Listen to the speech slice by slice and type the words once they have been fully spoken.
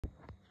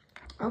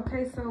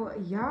Okay, so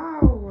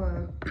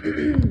y'all,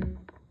 the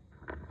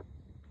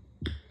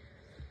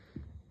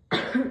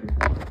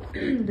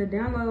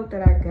download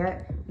that I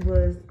got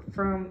was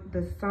from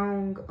the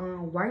song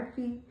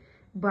Wifey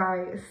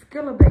by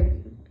Skilla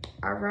Baby.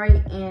 All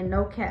right, and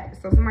no cap.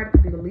 So somebody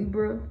could be a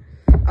Libra.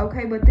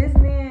 Okay, but this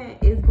man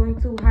is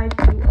going to hype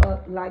you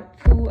up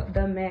like to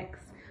the max.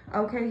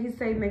 Okay, he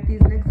say make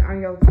these niggas on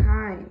your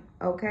time.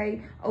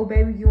 Okay, oh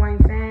baby, you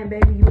ain't fine,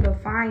 baby, you the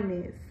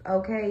finest.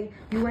 Okay,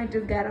 you ain't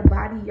just got a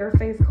body, your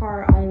face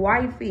card on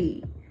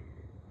Wifey.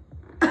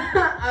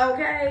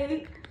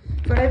 Okay,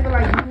 so they feel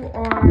like you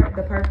are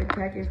the perfect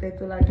package. They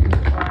feel like you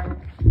are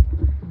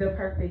the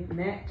perfect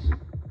match.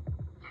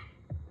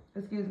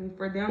 Excuse me,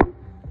 for them.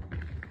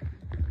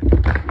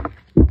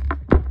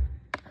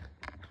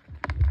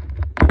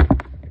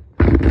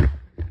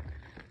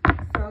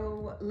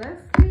 So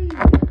let's see.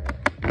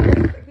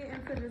 Let's get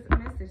into this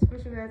message.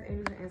 Special guys,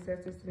 angels, and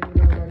ancestors to me,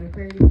 Lord, and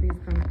clarity, please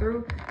come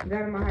through.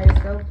 God of my higher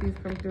self, please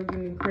come through. Give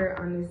me clear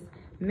on these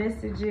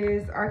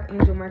messages.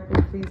 Archangel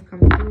Michael, please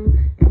come through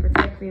and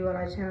protect me while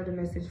I channel the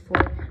message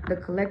for the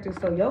collective.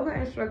 So yoga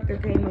instructor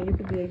came in. You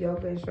could be a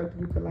yoga instructor.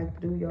 You could like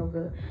to do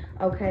yoga.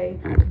 Okay,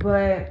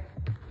 but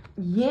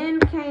Yin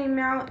came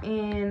out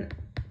and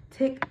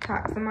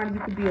TikTok. Somebody, you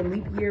could be a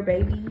leap year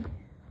baby.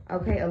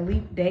 Okay, a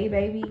leap day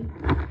baby.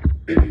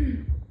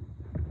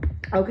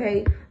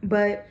 Okay,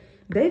 but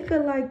they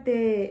feel like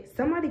that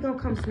somebody gonna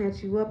come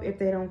snatch you up if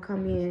they don't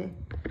come in,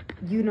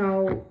 you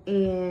know,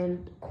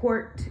 and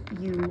court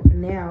you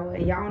now.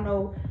 And y'all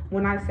know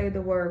when I say the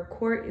word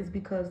court is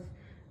because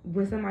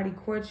when somebody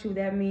courts you,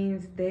 that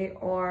means they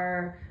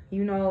are,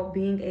 you know,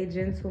 being a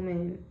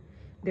gentleman.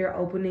 They're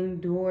opening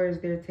doors.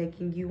 They're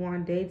taking you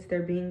on dates.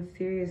 They're being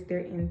serious. They're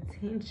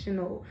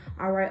intentional,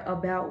 all right,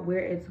 about where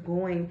it's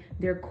going.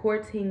 They're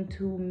courting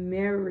to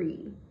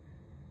marry,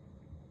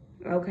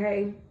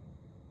 okay?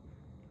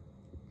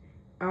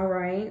 All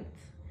right.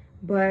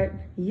 But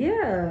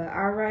yeah,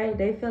 all right.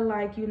 They feel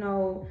like, you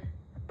know,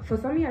 for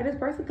some of y'all, this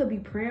person could be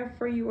praying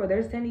for you, or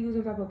they're sending you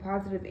some type of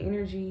positive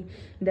energy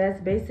that's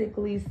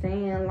basically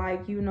saying,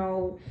 like, you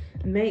know,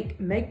 make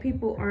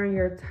people earn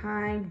your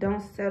time.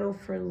 Don't settle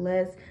for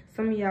less.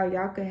 Some of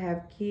y'all could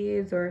have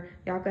kids, or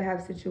y'all could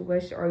have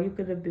situations, or you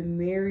could have been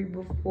married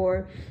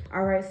before.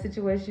 All right,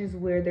 situations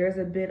where there's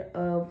a bit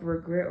of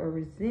regret or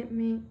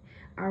resentment.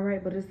 All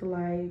right, but it's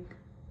like,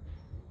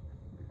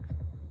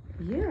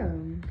 yeah,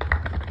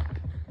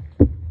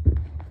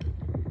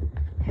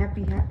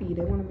 happy.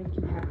 They want to make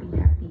you happy.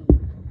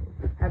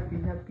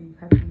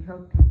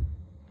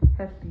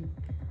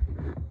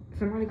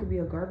 Somebody could be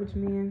a garbage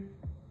man.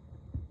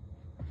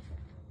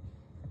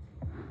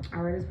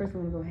 All right, this person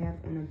want to go half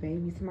on a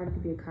baby. Somebody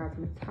could be a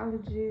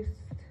cosmetologist.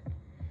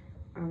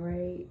 All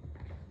right,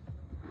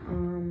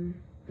 you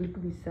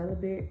could be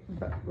celibate,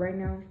 but right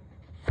now.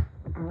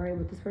 All right,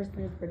 but this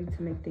person is ready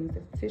to make things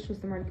official.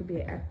 Somebody could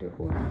be an actor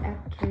or an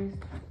actress.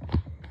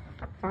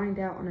 Find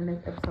out on the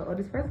next episode. Or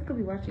this person could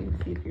be watching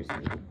to see if you're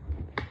single.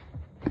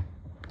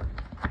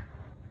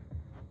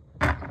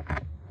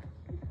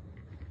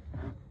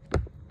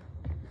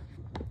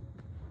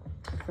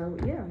 So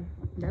yeah,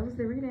 that was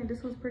the reading.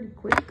 This was pretty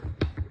quick.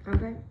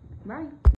 Okay, bye.